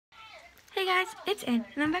Hey guys, it's Ann,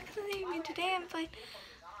 and I'm back with the video, and today I'm playing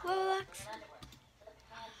Roblox.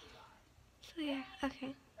 So yeah,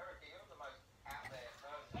 okay.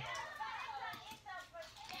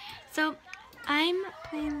 So, I'm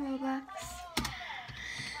playing Roblox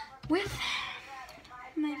with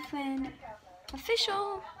my friend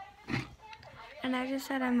Official, and I just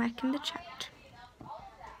said I'm back in the chat.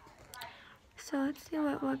 So let's see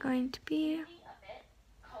what we're going to be.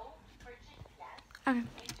 Okay.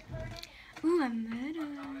 Ooh, I'm murder.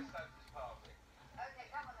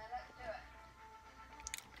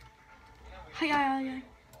 Hi.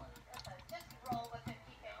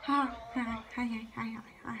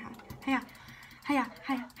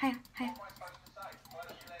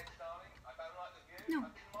 No.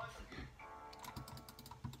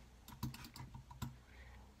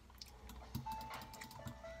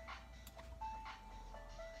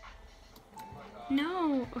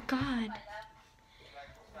 No. Oh God.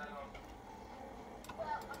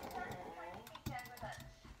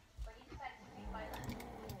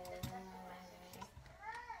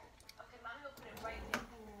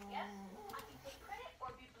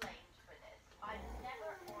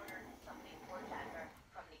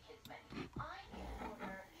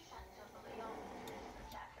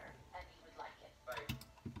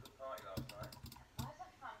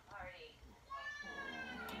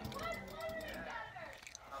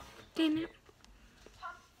 Damn it.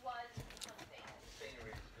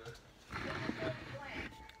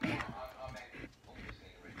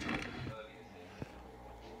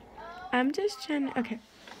 I'm just trying to, okay.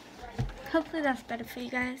 Hopefully that's better for you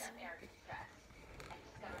guys.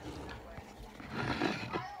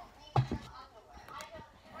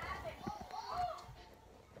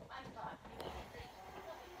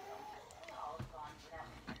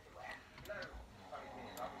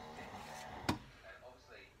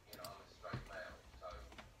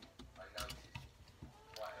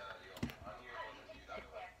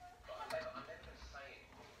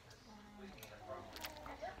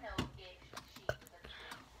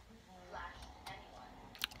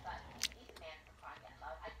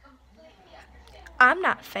 I'm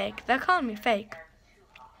not fake. They're calling me fake.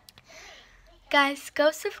 Guys,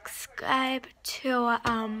 go subscribe to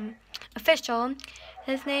Official.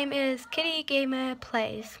 His name is Kitty Gamer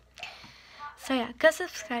Plays. So yeah, go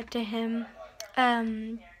subscribe to him.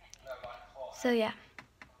 So yeah.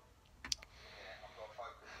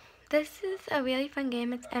 This is a really fun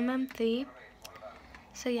game. It's mm3.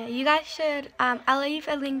 So yeah, you guys should, I'll leave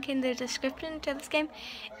a link in the description to this game.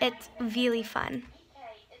 It's really fun.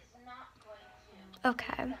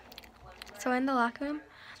 Okay. So in the locker room,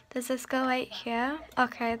 does this go right here?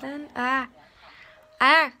 Okay then.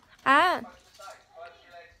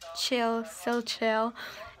 Chill, so chill.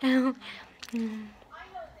 I'm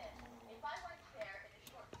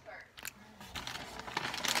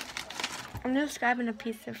just grabbing a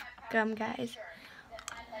piece of gum, guys.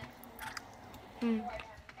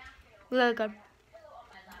 Really good.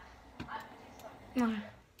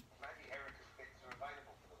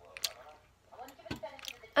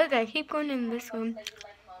 Okay, keep going in this room.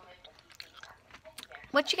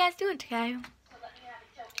 What you guys doing today?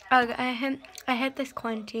 Oh, I hit this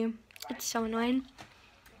coin too. It's so annoying.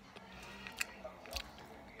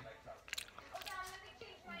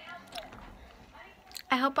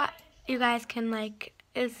 I hope you guys can like.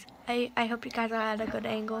 I hope you guys are at a good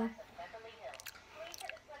angle.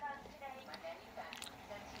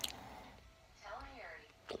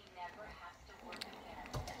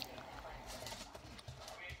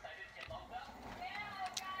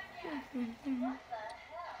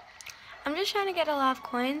 I'm just trying to get a lot of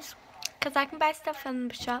coins, because I can buy stuff from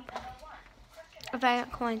the shop if I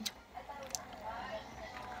get coins.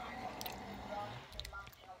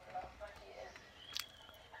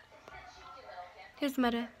 Here's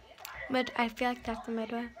murder. I feel like that's the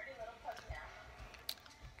murderer.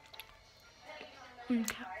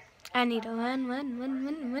 Okay. I need to run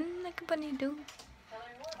like a bunny do.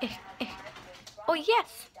 Oh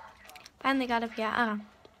yes! Finally got up here.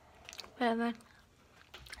 Whatever.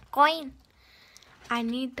 Coin! I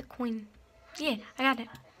need the coin. Yeah, I got it.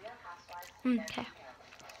 Okay.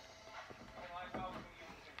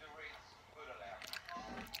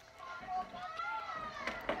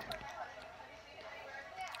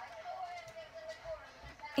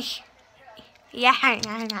 Yeah.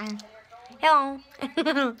 Hello.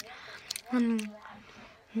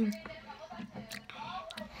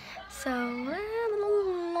 So,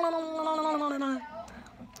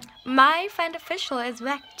 my friend Official is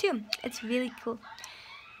back too. It's really cool.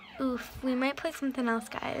 Oof, we might play something else,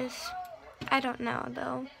 guys. I don't know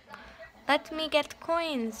though. Let me get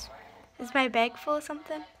coins. Is my bag full of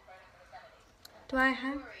something? Do I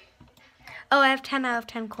have? Oh, I have 10 out of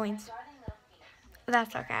 10 coins.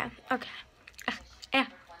 That's okay. Okay. Eh.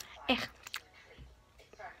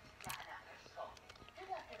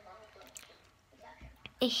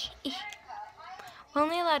 We're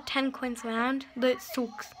only allowed 10 coins around, but it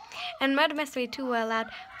sucks. And Murder Mystery 2 we're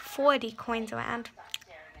allowed 40 coins around,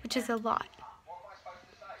 which is a lot.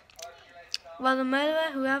 Well, the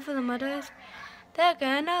murderer, whoever the murderer is, they're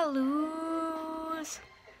gonna lose.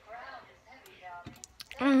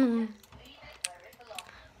 Woohoo!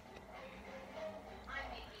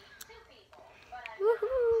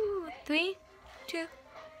 3, 2,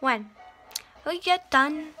 1. Oh, you're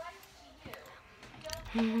done.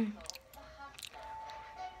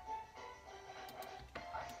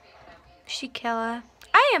 She killer.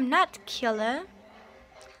 I am not killer.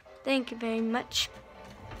 Thank you very much.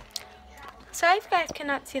 Sorry if you guys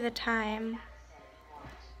cannot see the time.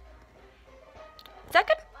 Is that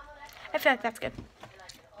good? I feel like that's good.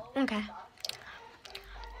 Okay.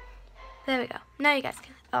 There we go. Now you guys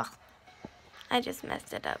can. Oh, I just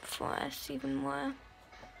messed it up for us even more.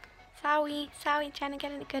 Sorry, trying to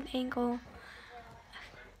get a good angle.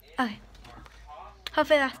 Okay.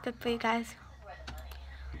 Hopefully that's good for you guys.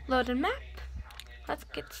 Loaded map. Let's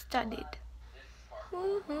get started.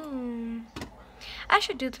 Woohoo! I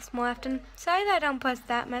should do this more often. Sorry that I don't post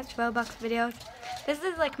that much Roblox videos. This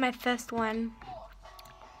is like my first one.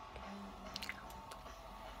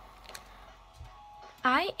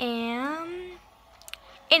 I am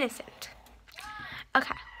innocent.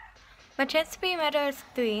 Okay. My chance to be murdered is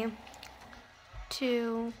 3,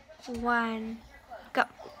 2, 1, go.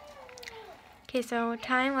 Okay, so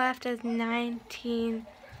time left is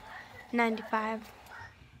 1995.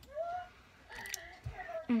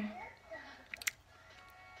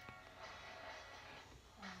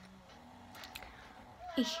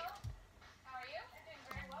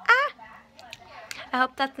 Ah! I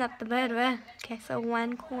hope that's not the murderer. Okay, so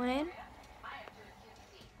 1 coin.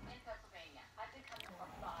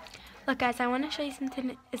 Look, guys, I want to show you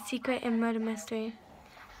something, a secret in Murder Mystery.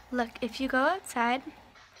 Look, if you go outside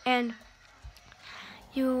and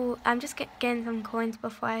I'm just getting some coins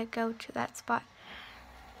before I go to that spot.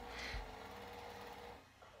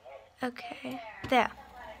 Okay, there.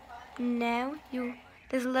 Now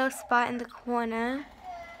there's a little spot in the corner.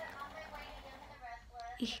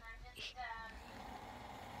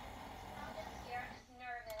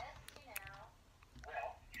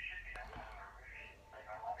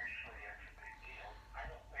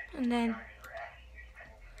 And then,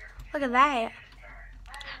 look at that.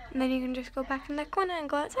 And then you can just go back in that corner and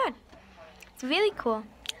go outside. It's really cool.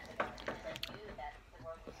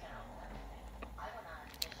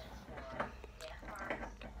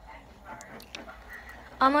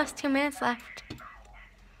 Almost 2 minutes left.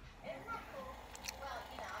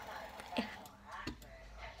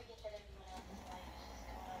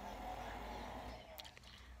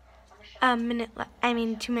 I mean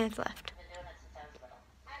 2 minutes left.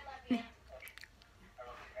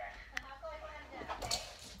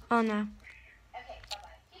 Oh no.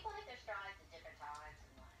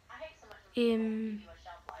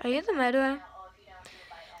 Are you the murderer?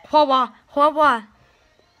 Hua. I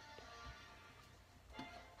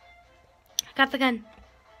got the gun.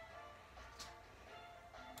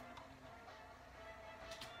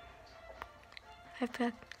 I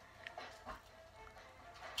put.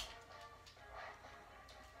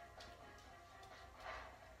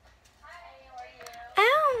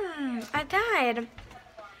 Ow! I died.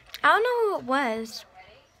 I don't know who it was.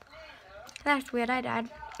 That's weird, I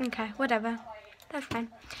died. Okay, whatever. That's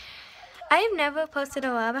fine. I have never posted a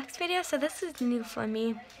Roblox video, so this is new for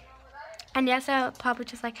me. And yes, I'll probably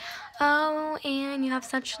just like, oh, and you have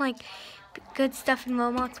such like good stuff in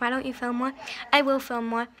Roblox. Why don't you film more? I will film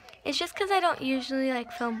more. It's just because I don't usually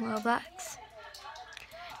like film Roblox.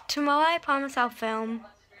 Tomorrow, I promise I'll film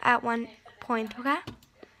at one point, okay?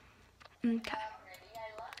 Okay.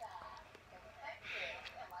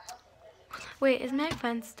 Wait, is my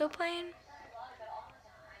friend still playing?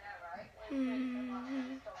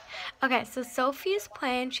 Okay, so Sophie's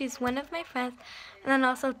playing. She's one of my friends. And then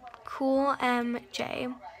also Cool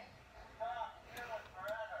MJ.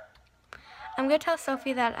 I'm going to tell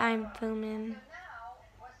Sophie that I'm filming.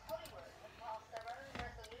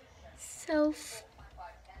 Soph,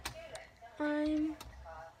 I'm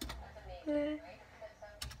good.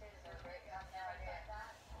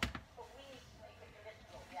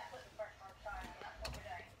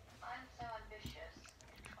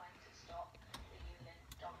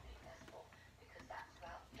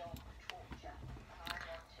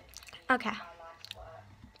 Okay.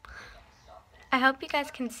 I hope you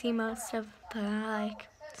guys can see most of the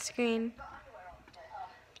screen.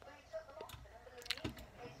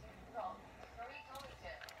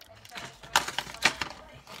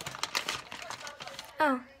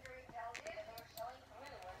 Oh.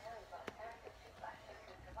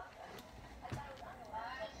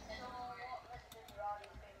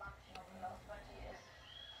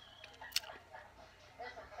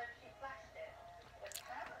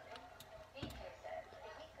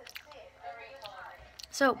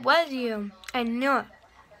 So it was you. I knew it.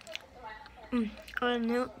 I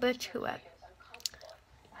knew it, but too wet.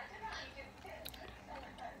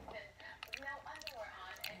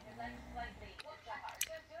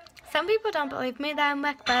 Some people don't believe me that I'm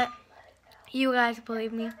wet, but you guys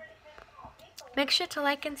believe me. Make sure to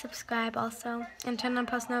like and subscribe also, and turn on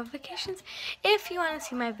post notifications if you want to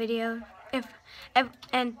see my video.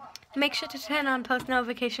 And make sure to turn on post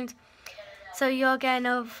notifications so you'll get a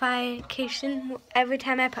notification every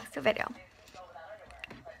time I post a video.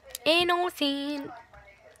 Ain't no scene.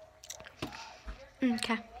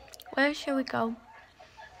 Okay, where should we go?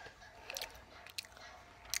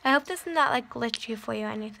 I hope this is not like glitchy for you or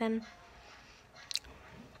anything.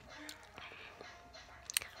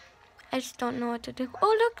 I just don't know what to do.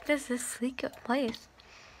 Oh look, there's a secret place.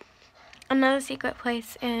 Another secret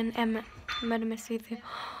place in Murder Mystery 3.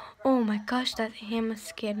 Oh my gosh, that hammer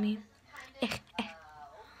scared me.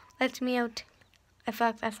 Let me out. I feel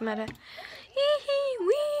like that's murder. Hee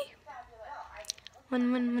wee.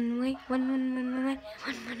 One way. One way.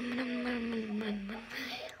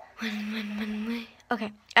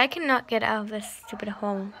 Okay, I cannot get out of this stupid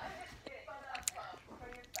hole.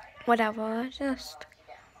 Whatever, just,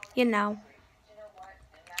 you know.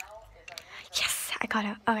 Yes, I got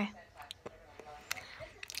it. Okay.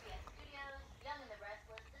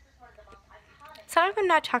 Sorry if I'm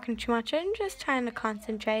not talking too much. I'm just trying to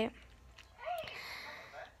concentrate.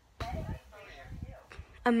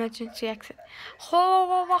 Emergency exit.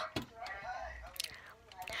 Oh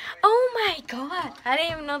my god. I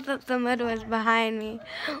didn't even know that the murder was behind me.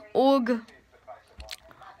 Ugh.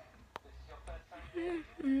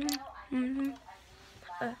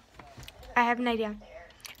 I have an idea.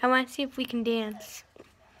 I want to see if we can dance.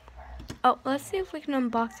 Oh, let's see if we can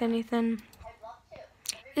unbox anything.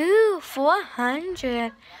 Ooh,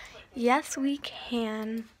 400. Yes, we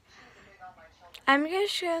can. I'm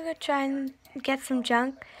just gonna try and get some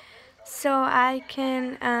junk so I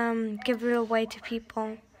can give it away to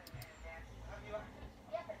people.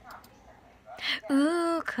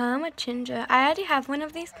 Ooh, come a ginger. I already have one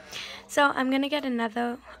of these, so I'm gonna get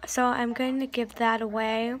another. So I'm going to give that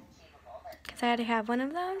away because I already have one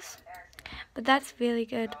of those. But that's really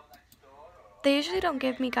good. They usually don't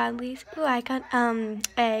give me godlies. Ooh, I got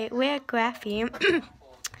a weird graphene.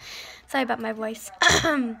 Sorry about my voice.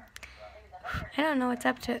 I don't know what's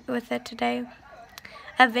up with it today.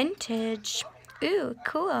 A vintage. Ooh,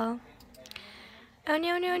 cool. Oh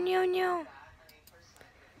no.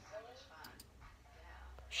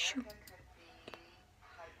 Shoo.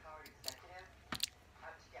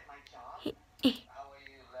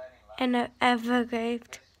 And an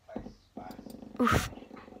evergraved. Oof.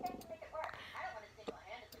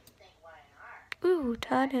 Ooh,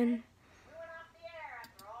 Totten.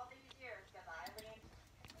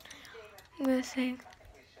 I'm gonna say.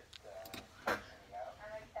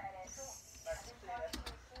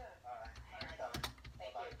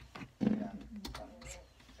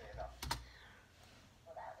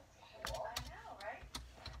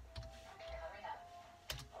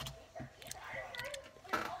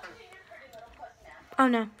 Oh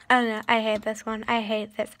no, I hate this one. I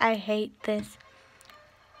hate this.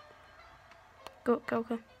 Go.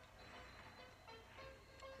 Oh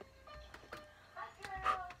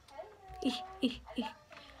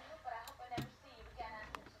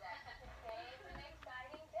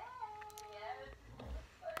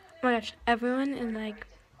my gosh, everyone in like...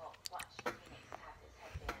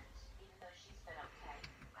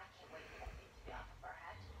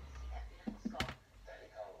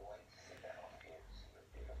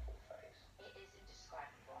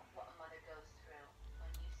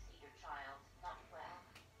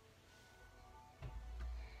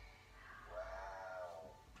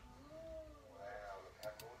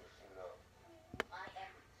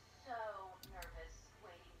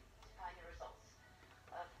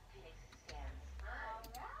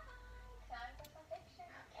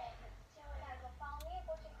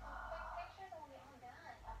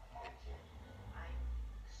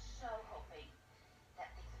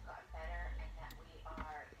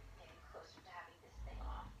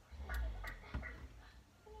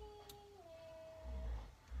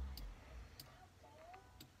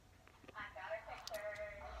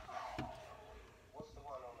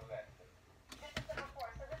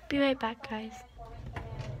 Be right back, guys.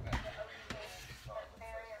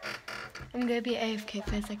 I'm gonna be AFK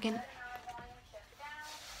for a second.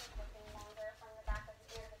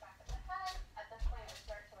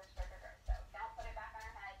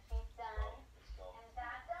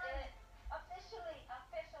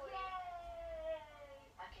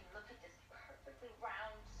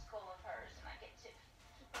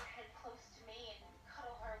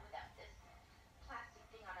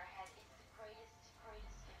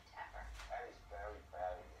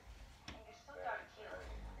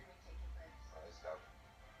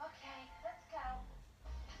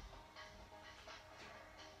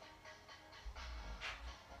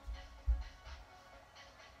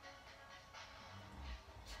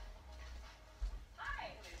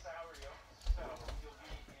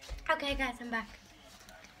 Hey guys, I'm back.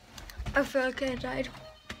 I feel like I died.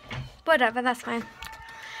 Whatever, that's fine.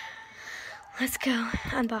 Let's go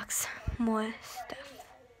unbox more stuff.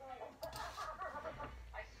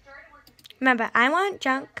 Remember, I want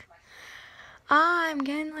junk. Ah, I'm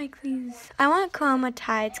getting like these. I want chroma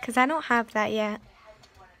tides because I don't have that yet.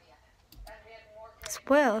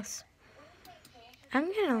 Swirls.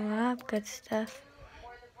 I'm getting a lot of good stuff.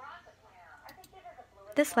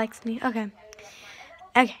 This likes me. Okay.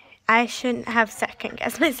 Okay. I shouldn't have second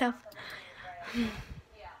guessed myself.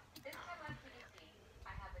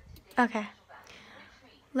 Okay.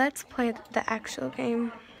 Let's play the actual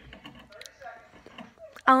game.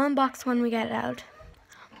 I'll unbox when we get it out.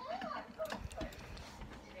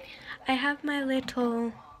 I have my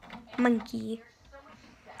little monkey.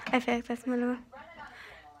 I feel like that's Mother.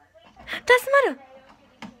 That's Mother!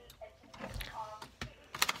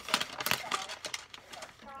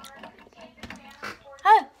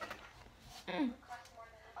 Oh!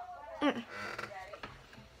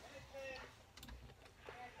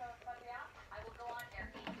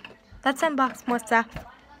 Let's unbox more stuff.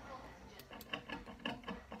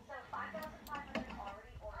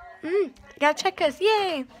 Got checkers,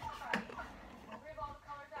 yay!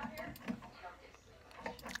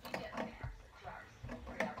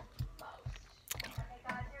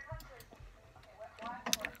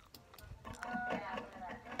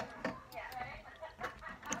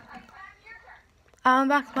 I'll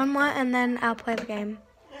unbox one more and then I'll play the game.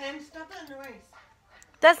 Stop that noise.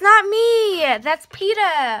 That's not me! That's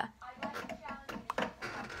Peter!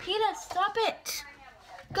 Peter, stop it!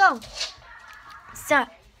 Go!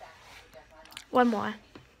 Stop. One more.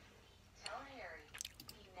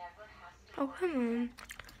 Oh, come on.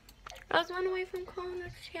 I was one away from calling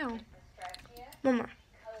this show. One more.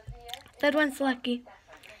 That one's lucky.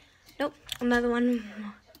 Nope, another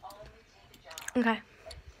one. Okay.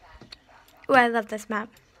 Oh, I love this map.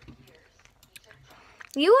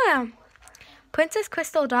 You are Princess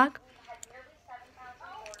Crystal Dog.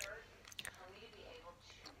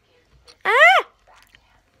 Ah!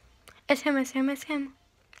 It's him, it's him, it's him.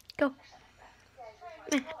 Go.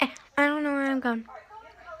 I don't know where I'm going.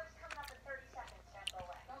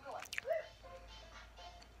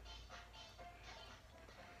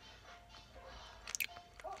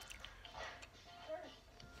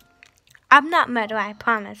 I'm not murder, I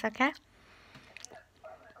promise, okay?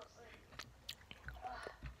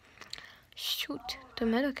 Shoot, the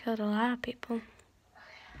murder killed a lot of people.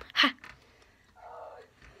 Ha!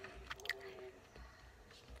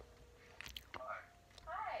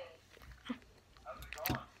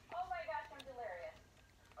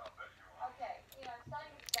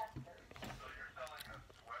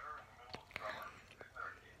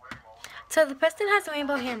 So the person has a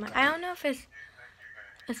rainbow hammer. I don't know if it's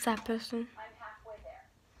that person.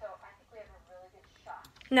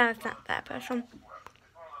 No, it's not that person.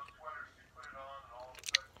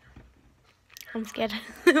 I'm scared.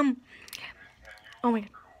 Oh my god.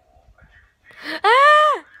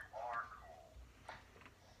 Ah!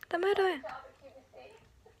 The murderer.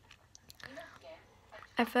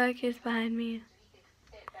 I feel like he's behind me.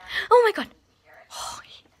 Oh my god. Oh,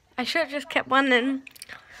 I should have just kept running.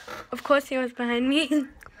 Of course he was behind me.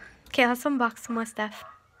 Okay, let's unbox some more stuff.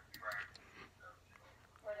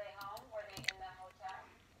 Were they home? Were they in the hotel?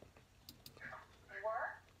 They were?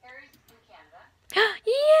 Harry's in Canada.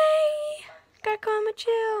 Yay! Got Karma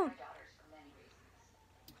Chill.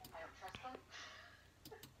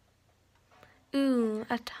 Ooh,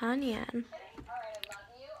 a Tanyan.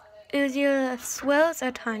 Is your swells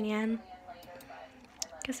a Tanyan?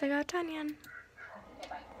 Guess I got a Tanyan.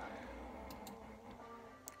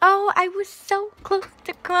 Oh, I was so close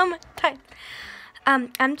to Chroma Tides.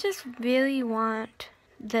 I'm just really want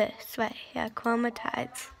this right here, Chroma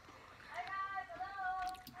Tides.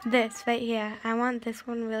 This right here. I want this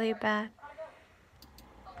one really bad.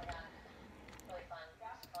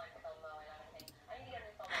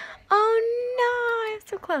 Oh no, I'm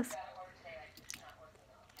so close.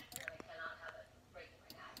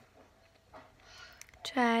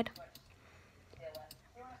 Tried.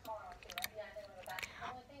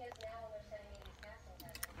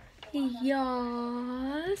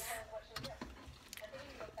 Yes.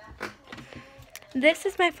 This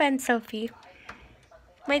is my friend Sophie.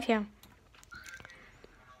 Right here.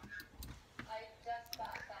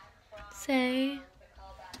 Say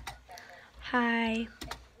hi.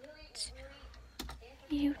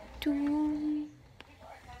 YouTube.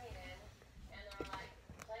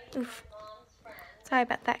 Oof. Sorry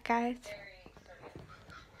about that, guys.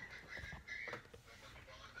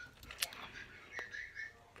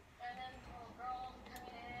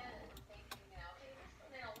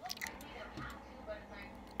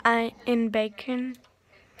 in bacon.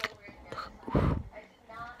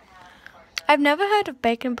 I've never heard of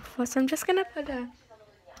bacon before, so I'm just gonna put a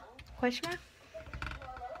question mark.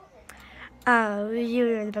 Oh,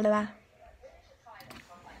 you blah, blah.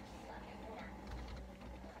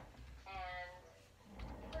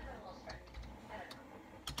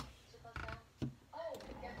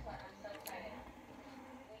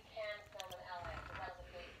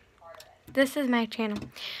 This is my channel.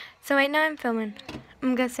 So right now I'm filming.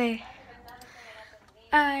 I'm gonna say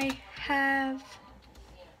I have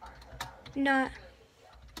not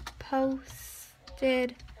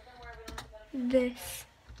posted this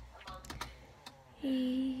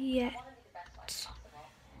yet.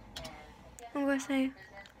 I'm gonna say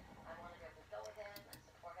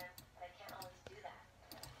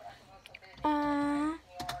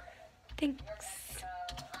thanks.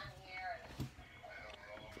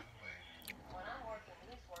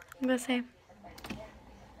 I'm gonna say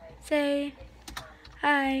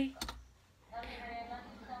hi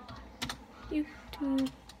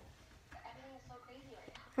YouTube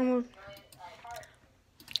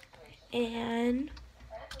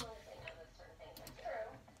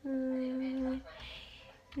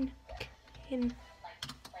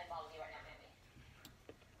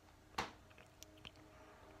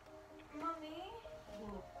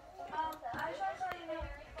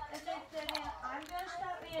and I'm gonna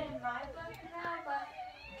start reading my book now, but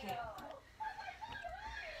okay.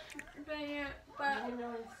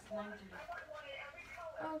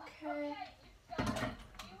 Okay.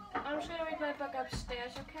 I'm just gonna read my book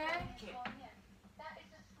upstairs, okay?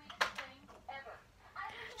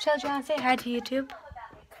 Shall you want to say hi to YouTube?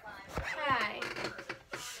 Hi.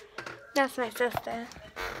 That's my sister.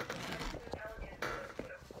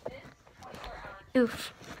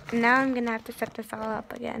 Oof. Now I'm gonna have to set this all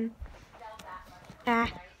up again.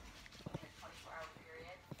 Alright.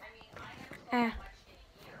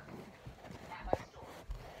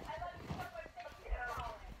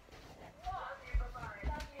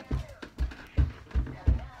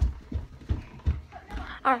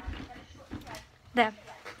 There.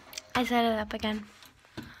 I set it up again.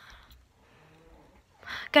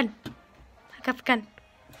 Gun. I got the gun.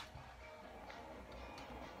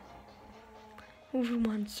 Who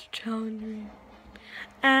wants to challenge me?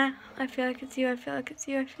 I feel like it's you. I feel like it's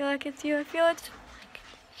you. I feel like it's you. I feel it's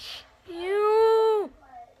you.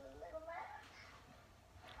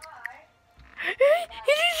 It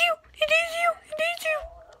is you. It is you. It is you.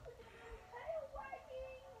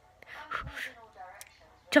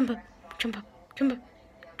 Jump up. Jump up. Jump up.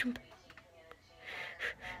 Jump up.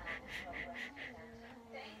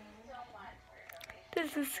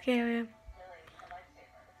 This is scary.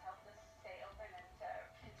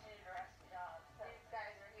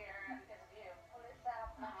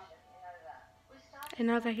 I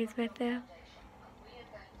know that he's right there.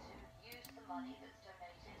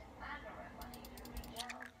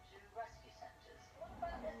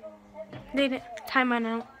 Need it. Time run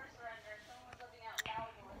out.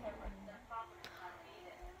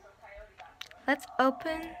 Let's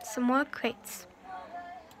open some more crates.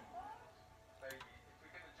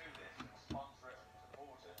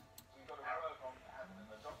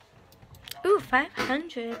 Ooh,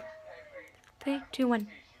 500. 3, 2, 1.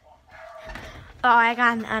 Oh, I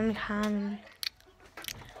got an uncommon.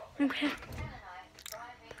 Okay.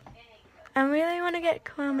 I really want to get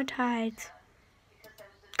chromatides.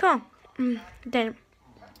 Cool. Didn't.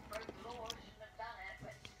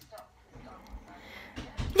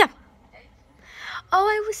 Yeah. Oh,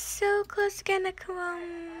 I was so close to getting a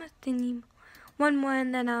chroma thingy. One more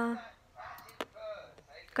and then I'll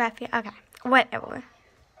graphite. Okay. Whatever.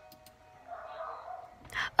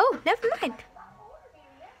 Oh, never mind.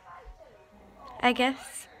 I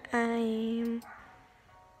guess I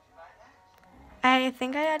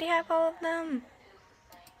think I already have all of them.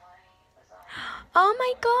 Oh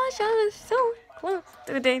my gosh, I was so close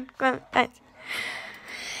to the chromatides.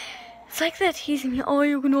 It's like they're teasing me. Oh,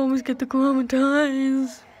 you can always get the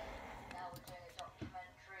chromatides.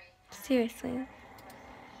 Seriously.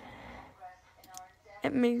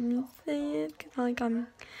 It makes me say it because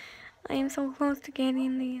I am so close to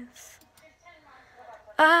getting these.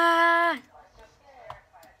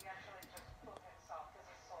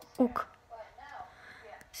 Ook.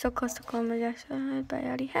 So close to chromatides, but I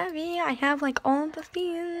already have it. I have like all the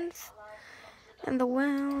things in the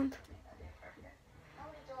world.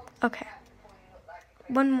 Okay.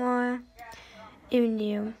 One more. Even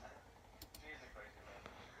you.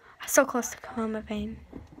 So close to chroma vein.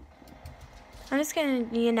 I'm just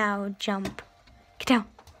gonna, jump. Get down.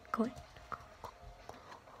 Go in.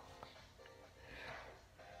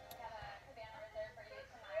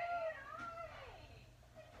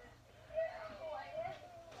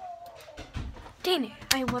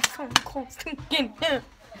 I was so close to getting her.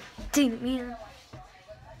 Dang it, man.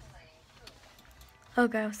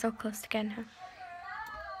 Okay, I was so close to getting her.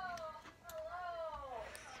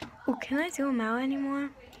 Oh, can I zoom out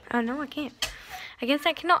anymore? Oh, no, I can't. I guess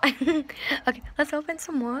I cannot. Okay, let's open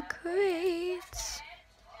some more crates.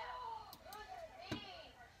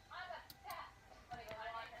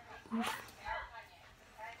 Oof.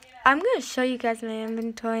 I'm going to show you guys my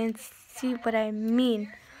inventory and see what I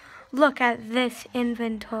mean. Look at this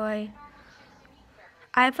inventory.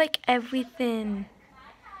 I have like everything.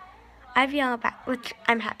 I have yellow back, which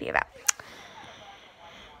I'm happy about.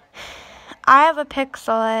 I have a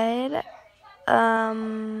Pixelade.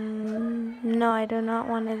 No, I do not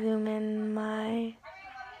want to zoom in my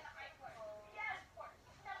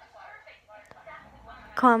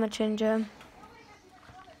climate changer.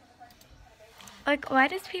 Like, why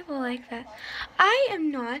does people like that? I am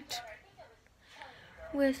not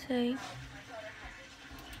with a...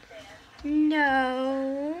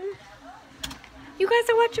 No. You guys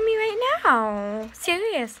are watching me right now.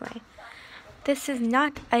 Seriously. This is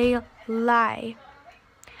not a lie.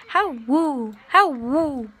 How woo. How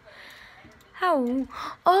woo. How woo.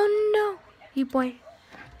 Oh no. You boy.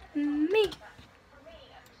 Me.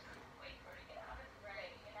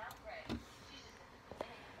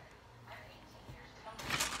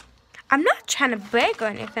 I'm not trying to brag or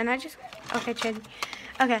anything. I just... Okay, Chad.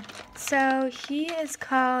 Okay. So, he is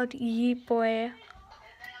called Yeet Boy.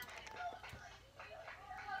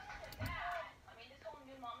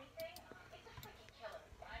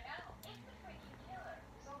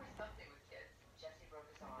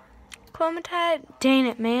 Clomatide, dang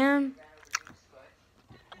it, man.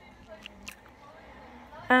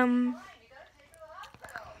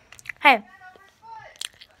 Hey.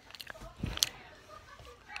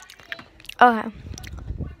 Okay.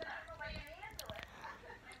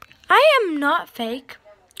 I am not fake.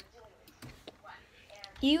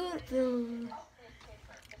 You,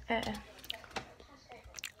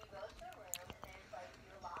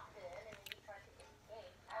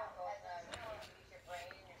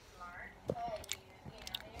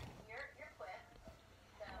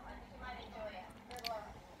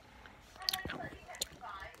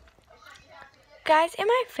 guys, am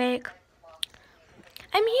I fake?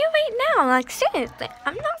 I'm here right now, like seriously,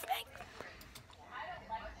 I'm not fake.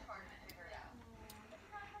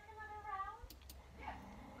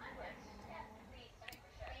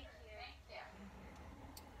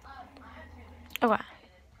 Okay.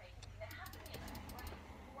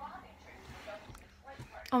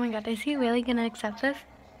 Oh my god, is he really gonna accept this?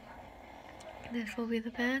 This will be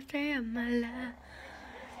the best day of my life.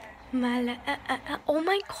 Oh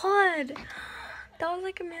my god! That was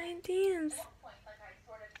like a million teams.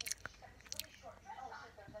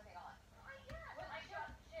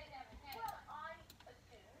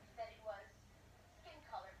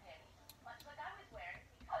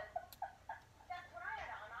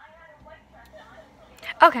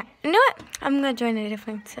 Okay, you know what? I'm gonna join a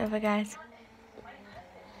different server, guys.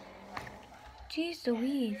 Jeez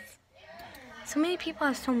Louise. So many people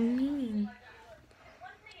are so mean.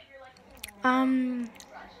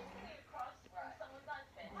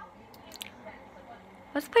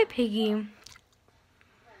 Let's play Piggy.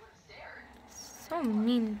 So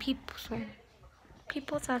mean people.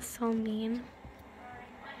 People are so mean.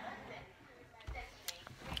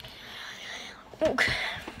 Okay.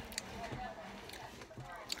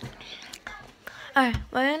 Alright,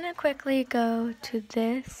 we're gonna quickly go to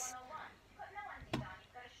this.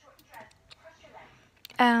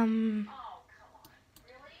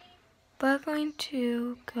 We're going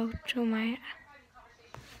to go to my...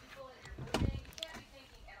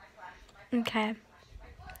 Okay.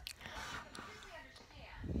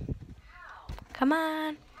 Come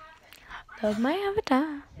on. Load my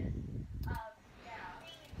avatar.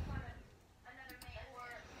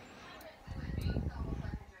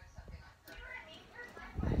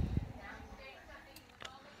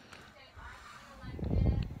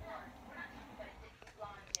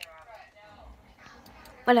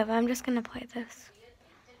 Whatever, I'm just gonna play this.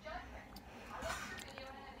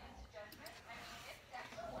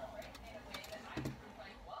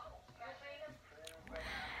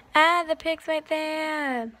 Ah, the pig's right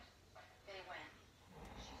there.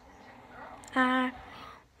 I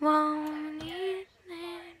want it.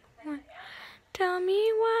 Tell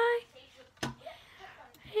me why.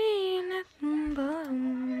 Ain't nothing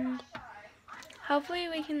but... Hopefully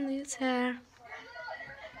we can lose her.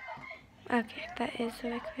 Okay, that is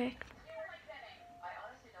really quick.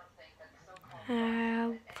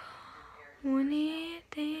 I want it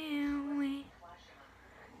that way.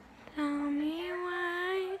 Tell me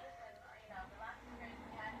why.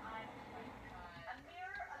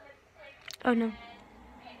 Oh no.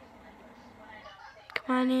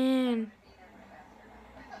 Come on in.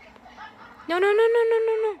 No, no, no, no, no,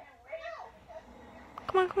 no, no.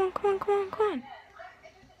 Come on, come on, come on, come on, come on.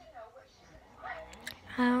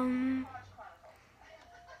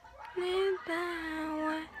 Need that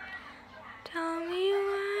one. Tell me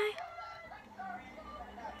why.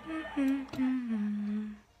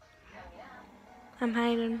 I'm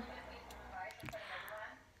hiding.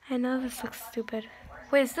 I know this looks stupid.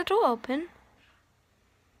 Wait, is the door open?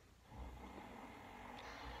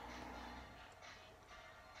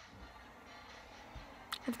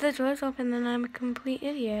 If the door's open, then I'm a complete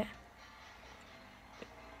idiot.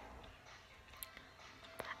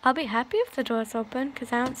 I'll be happy if the door's open,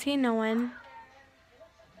 because I don't see no one.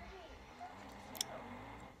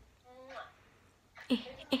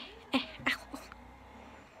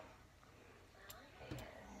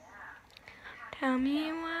 Tell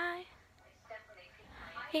me why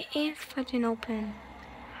it is fucking open.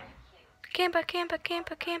 Camper, camper,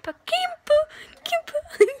 camper, camper, camper, camper.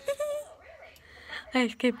 I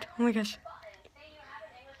escaped. Oh my gosh.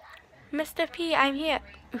 Mr. P, I'm here.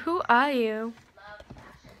 Who are you?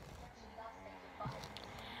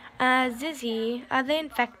 Zizzy, are they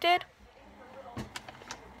infected?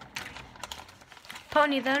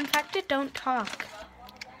 Pony, they're infected, don't talk.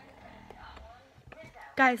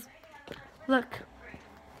 Guys, look.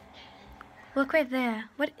 Look right there.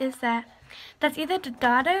 What is that? That's either the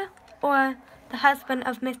daughter or the husband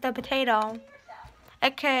of Mr. Potato,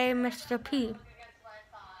 aka Mr. P.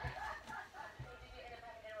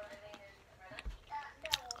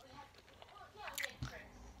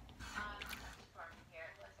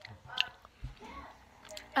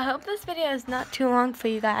 I hope this video is not too long for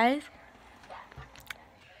you guys.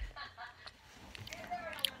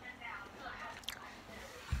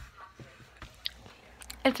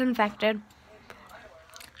 It's infected.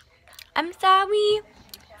 I'm sorry.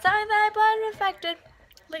 Sorry that I brought it infected.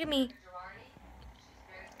 Look at me.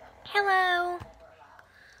 Hello.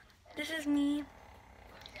 This is me.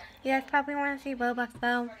 You guys probably want to see Roblox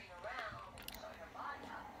though.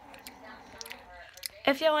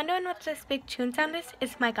 If you're wondering what this big tune sound is,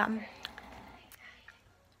 it's my gum.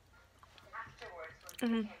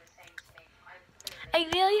 I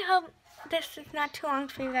really hope this is not too long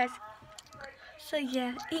for you guys. So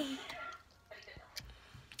yeah.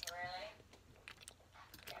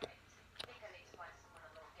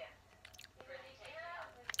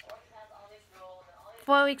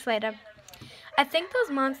 Four weeks later. I think those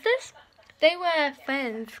monsters, they were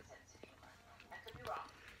friends.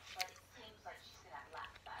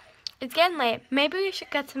 It's getting late. Maybe we should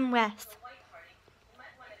get some rest.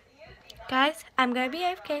 Guys, I'm going to be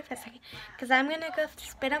AFK for a second, because I'm going to go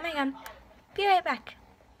spit on my gun. Be right back.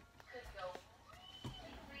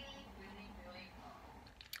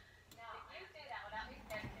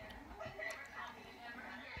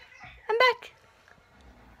 I'm back.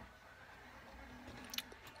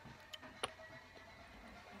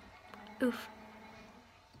 Oof.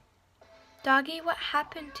 Doggy, what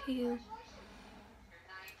happened to you?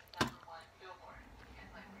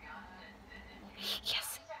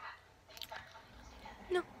 Yes.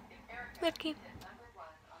 No. Red key.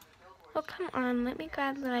 Oh, come on. Let me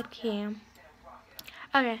grab the red key.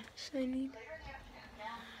 Okay, so I need...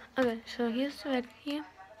 Okay, so here's the red key.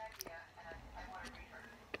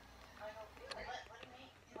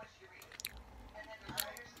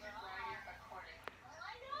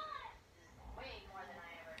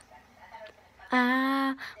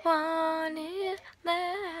 I want it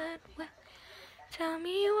that way. Tell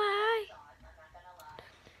me why.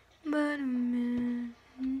 But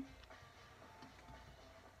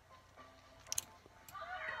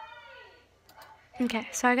okay,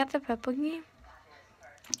 so I got the purple key.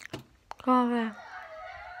 Go over there.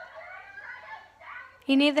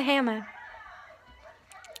 You need the hammer.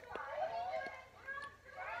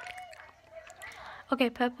 Okay,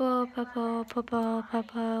 purple, purple, purple,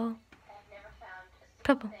 purple.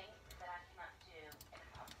 Purple.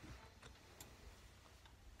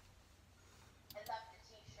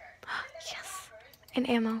 Yes. And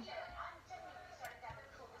ammo.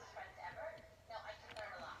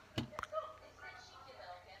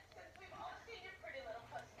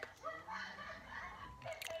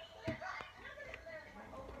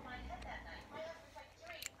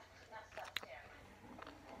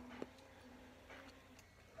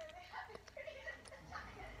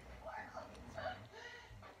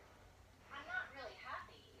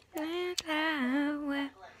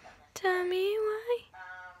 Tell me why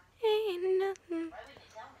ain't nothing.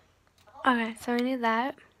 Okay, so I need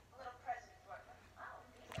that.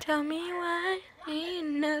 Tell me why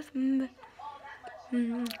ain't nothing but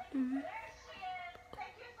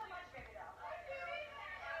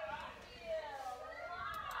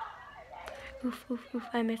Oof, oof, oof.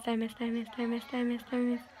 I missed. Come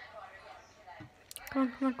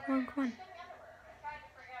on, come on, come on, come on.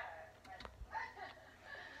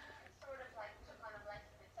 Sort of like took on a life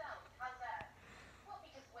of its own. How's that? Well,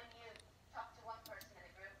 because when you talk to one person in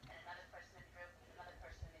a group and another person in a group and another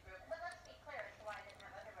person in a group, but let's be clear as to why I didn't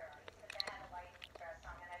have underwear on. It's because I had a white dress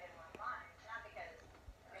on and I didn't want mine, not because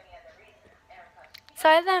of any other reason. Erica.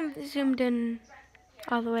 Sorry that I'm zoomed in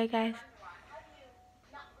all the way, guys. How do you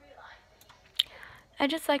not realize that you I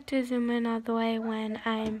just like to zoom in all the way when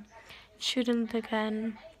I'm shooting the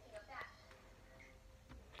gun. anything of that?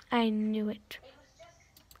 I knew it. It was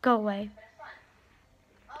just Go away. a bit of fun.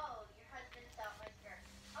 Oh, your husband saw my skirt.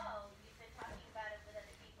 Oh, you've been talking about it with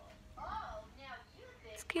other people. Oh, now you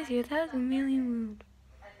think Excuse you, that was really rude.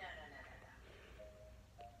 no.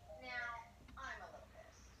 Now, I'm a little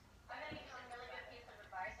pissed. I'm gonna give you some really good piece of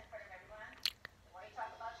advice in front of everyone. The more you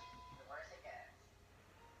talk about shit, the worse it gets.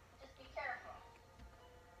 Just be careful.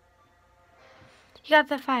 You got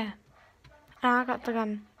the fire. And I got the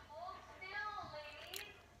gun. Hold still,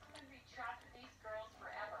 ladies. I'm gonna be trapped with these girls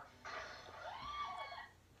forever.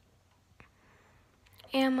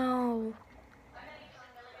 Ammo. I'm gonna give you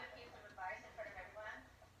some really good piece of advice in front of everyone.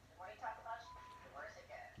 The more you talk about shit, the worse it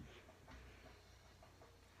gets.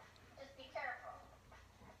 Just be careful.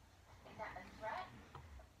 Is that a threat?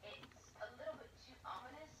 It's a little bit too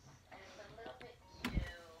ominous, and it's a little bit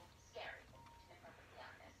too scary, to be perfectly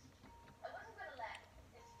honest. I wasn't gonna let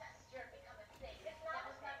this fester and become a thing. That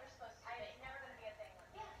was never supposed to be. It's never gonna be a thing.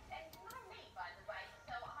 Yeah, and nor me, by the way.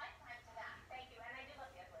 So high five to that. Thank you, and I do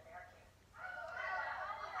love the other way. They are cute.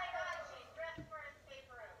 Oh my God, she's dressed for escape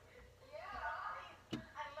room. Yeah,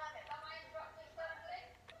 I love it. Am I interrupting something?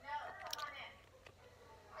 No, come on in.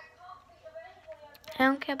 I can't think of anything. I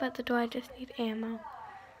don't care about the door, I just need ammo.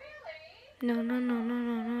 No. No.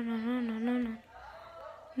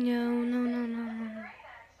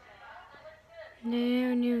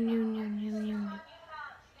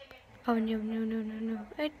 Oh, no.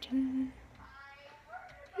 I didn't.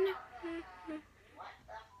 No. What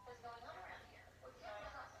the f is going on around here? Well, Kim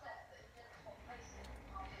was upset that this whole place is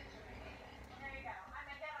confidential. Well, there you go. I'm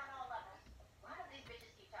ahead on all levels. Why do these bitches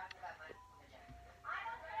keep talking about my agenda? I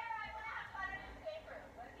don't care. I want to have fun in an escape room.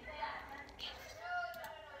 What if you say that? No.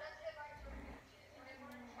 Let's get back to our duties.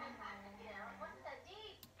 You know, it wasn't that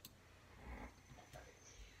deep.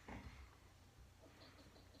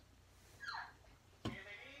 Okay,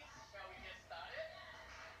 ladies, shall we get started?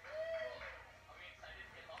 Are we excited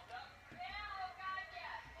to get locked up? Yeah, oh God,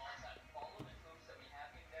 yes. Awesome. Follow the clues that we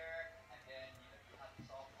have in there, and then you have to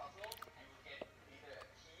solve puzzles. You will get either a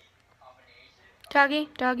key, a combination,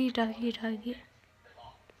 Doggy. the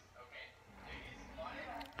locks. Okay, ladies, got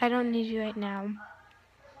it? I don't need you right now.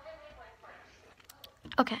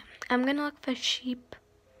 Okay, I'm gonna look for sheep.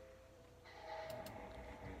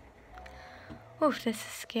 Oof, this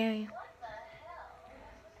is scary.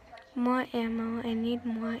 More ammo. I need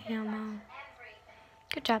more ammo.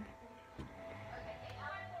 Good job. Okay, each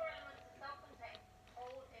hardcore element is self-contained,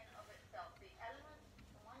 whole in of itself. The elements in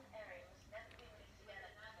one area must never be mixed together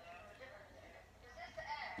for different material. Is this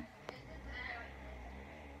air? Is this air?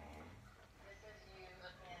 This is you.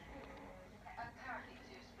 Yeah. Apparently,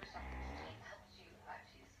 to spruce up the steam helps you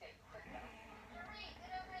actually escape quicker. Marie,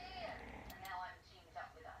 get over here! And now I'm teamed up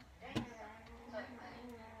with Arnie Davison. So,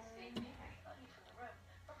 escape being bloody from the room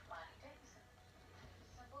of Arnie Davison.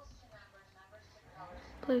 Symbols to numbers, numbers to colors.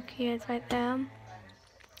 Blue key is right there. Letters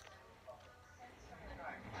to symbol. Sense from the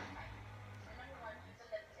garden. Okay. So number one,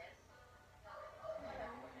 eucalyptus. Hello,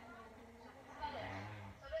 women. So colors.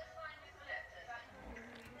 So let's find eucalyptus.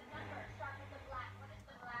 The number start with the black. What is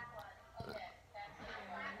the black one? Okay, that's the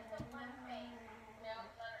black is the one face. No,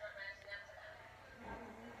 none of it matches an M.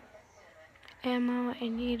 That's cinnamon. Ammo. I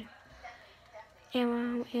need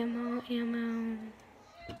ammo.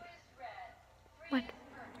 Two is red. Three What? is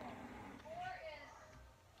purple. Four is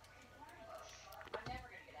bush. I'm never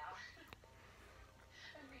gonna get out.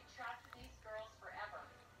 I'm gonna be trapped with these girls forever.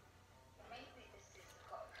 Maybe this is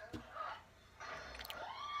code.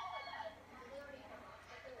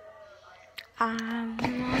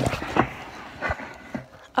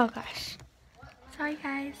 Oh gosh. Sorry,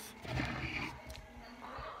 guys.